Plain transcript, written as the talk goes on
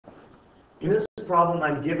In this problem,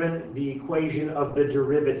 I'm given the equation of the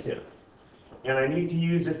derivative, and I need to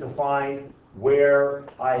use it to find where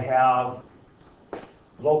I have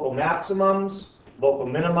local maximums, local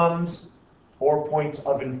minimums, or points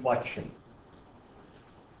of inflection.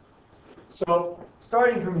 So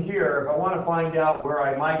starting from here, if I want to find out where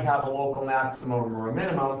I might have a local maximum or a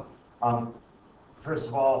minimum, first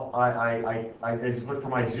of all, I just look for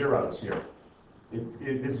my zeros here.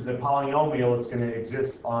 This is a polynomial. It's going to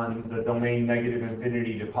exist on the domain negative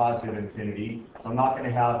infinity to positive infinity. So I'm not going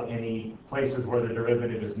to have any places where the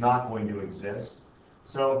derivative is not going to exist.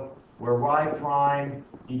 So where y prime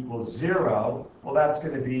equals 0, well, that's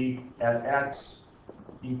going to be at x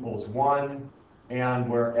equals 1 and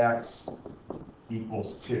where x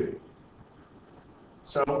equals 2.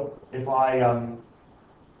 So if I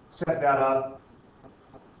set that up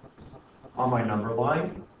on my number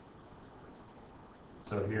line,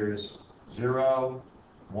 so here's 0,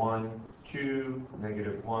 1, 2,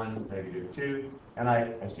 -1, -2, and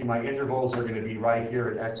I see my intervals are going to be right here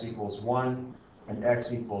at x equals 1 and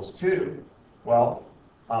x equals 2. Well,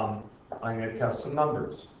 I'm going to test some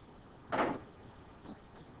numbers.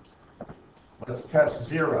 Let's test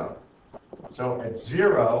 0. So at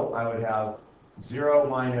 0, I would have 0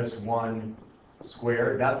 minus 1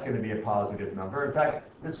 squared. That's going to be a positive number. In fact,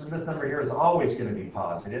 this number here is always going to be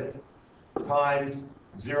positive, times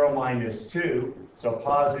 0 minus 2. So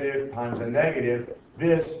positive times a negative.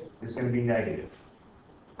 This is going to be negative.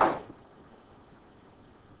 And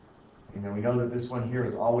then we know that this one here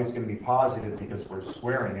is always going to be positive because we're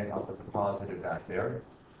squaring it. I'll put the positive back there.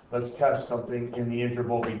 Let's test something in the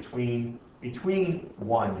interval between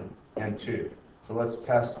 1 and 2. So let's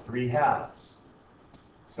test 3 halves.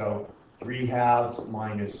 So 3 halves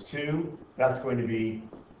minus 2, that's going to be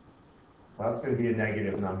a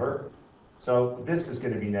negative number. So this is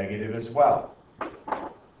going to be negative as well.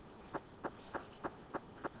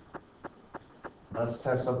 Let's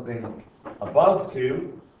test something above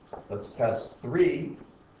 2. Let's test 3.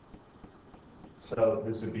 So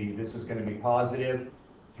this is going to be positive.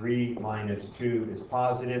 3 minus 2 is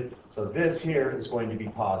positive. So this here is going to be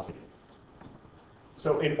positive.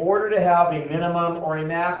 So in order to have a minimum or a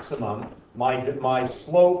maximum, my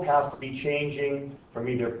slope has to be changing from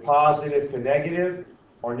either positive to negative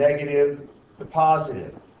or negative to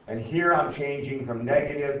positive. And here I'm changing from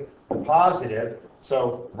negative to positive.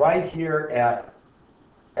 So right here at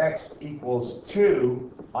x equals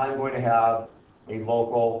 2, I'm going to have a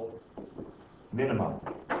local minimum.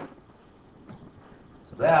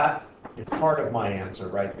 So that is part of my answer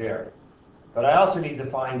right there. But I also need to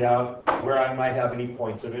find out where I might have any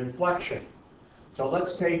points of inflection. So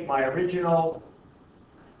let's take my original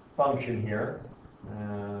function here.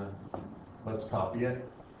 Let's copy it.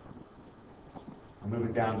 Move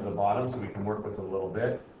it down to the bottom so we can work with it a little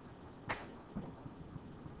bit.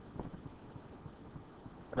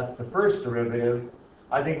 That's the first derivative.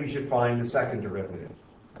 I think we should find the second derivative.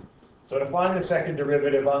 So to find the second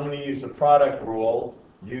derivative, I'm going to use the product rule,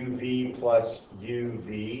 uv plus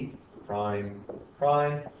uv prime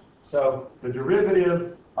prime. So the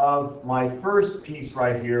derivative of my first piece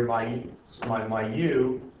right here, my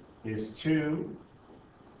u, is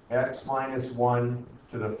 2x minus 1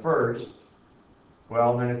 to the first.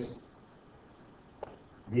 Well, then it's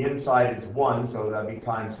the inside is 1, so that'd be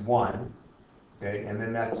times 1. Okay, and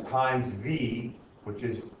then that's times v, which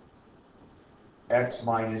is x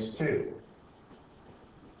minus 2,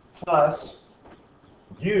 plus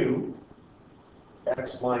u,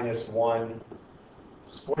 x minus 1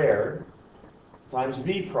 squared, times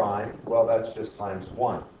v prime. Well, that's just times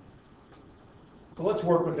 1. So let's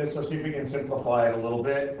work with this. Let's see if we can simplify it a little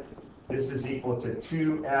bit. This is equal to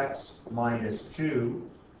 2x minus 2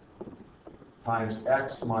 times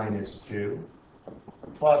x minus 2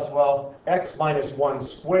 plus, well, x minus 1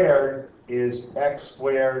 squared is x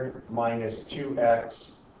squared minus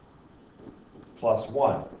 2x plus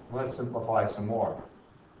 1. Let's simplify some more.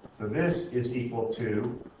 So this is equal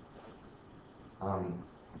to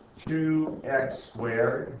 2x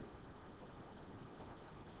squared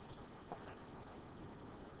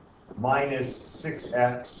minus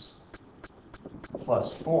 6x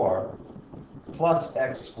plus 4 plus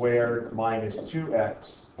x squared minus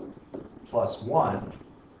 2x plus 1.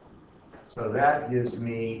 So that gives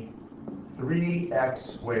me 3x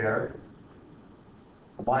squared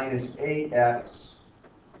minus 8x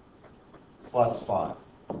plus 5.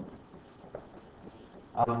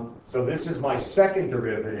 So this is my second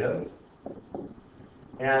derivative.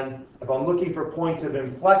 And if I'm looking for points of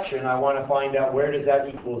inflection, I want to find out where does that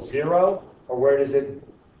equal 0 or where does it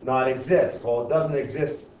not exist. Well, it doesn't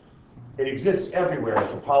exist it exists everywhere.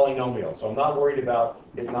 It's a polynomial, so I'm not worried about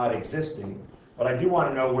it not existing, but I do want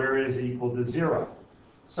to know where it is equal to 0.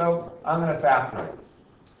 So I'm going to factor it.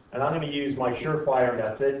 And I'm going to use my surefire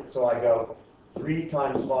method. So I go 3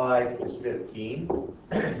 times 5 is 15.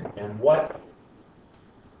 And what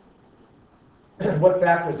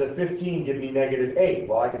factors of 15 give me negative 8?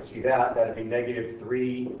 Well, I can see that. That would be negative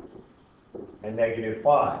 3 and negative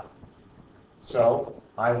 5. So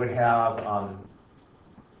I would have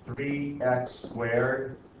 3x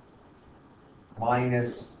squared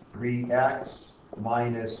minus 3x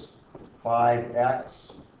minus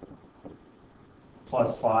 5x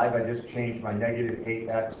plus 5. I just changed my negative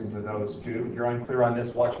 8x into those two. If you're unclear on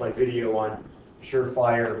this, watch my video on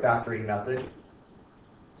surefire factoring method.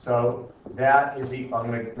 So that is equal. I'm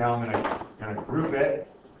going to group it.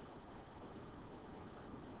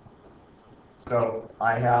 So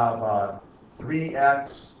I have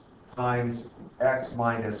 3x times x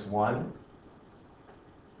minus 1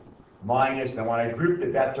 minus, now when I grouped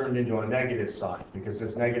it, that turned into a negative sign because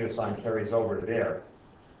this negative sign carries over to there.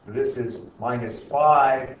 So this is minus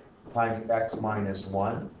 5 times x minus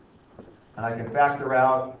 1. And I can factor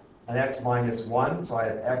out an x minus 1, so I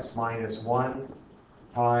have x minus 1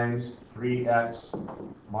 times 3x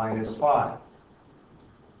minus 5.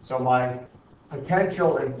 So my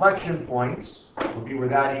potential inflection points would be where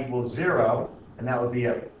that equals 0, and that would be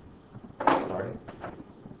at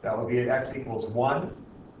x equals 1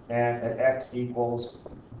 and at x equals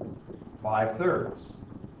 5/3.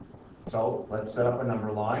 So let's set up a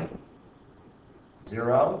number line.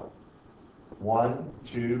 0, 1,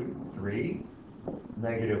 2, 3,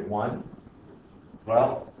 negative 1.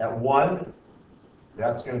 Well, at 1,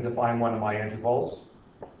 that's going to define one of my intervals.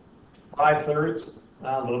 5/3,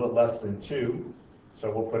 a little bit less than 2. So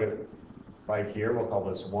we'll put it right here. We'll call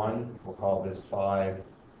this 1. We'll call this 5/3.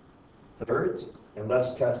 And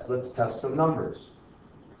let's test some numbers.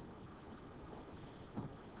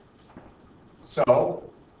 So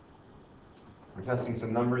we're testing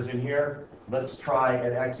some numbers in here. Let's try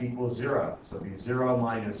at x equals 0. So it'll be 0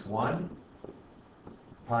 minus 1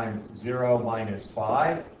 times 0 minus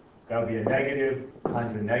 5. That would be a negative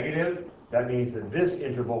times a negative. That means that this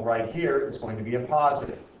interval right here is going to be a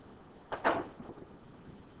positive.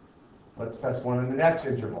 Let's test one in the next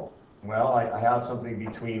interval. Well, I have something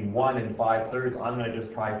between 1 and 5/3. I'm going to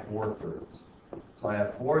just try 4/3. So I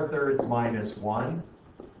have 4/3 minus 1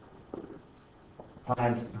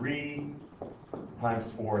 times 3 times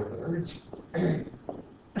 4/3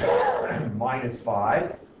 minus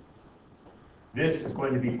 5. This is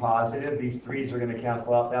going to be positive. These 3's are going to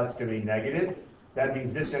cancel out. That's going to be negative. That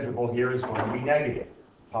means this interval here is going to be negative.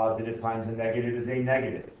 Positive times a negative is a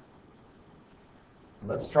negative.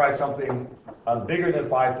 Let's try something bigger than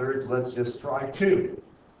 5/3. Let's just try 2.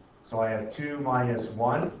 So I have 2 minus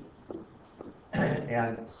 1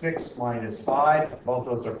 and 6 minus 5. Both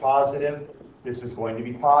those are positive. This is going to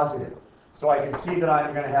be positive. So I can see that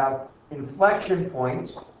I'm going to have inflection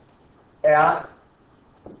points at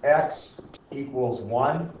x equals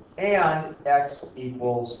 1 and x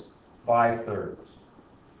equals 5/3.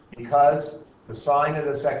 Because the sign of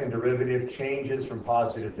the second derivative changes from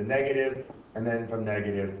positive to negative, and then from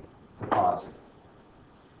negative to positive.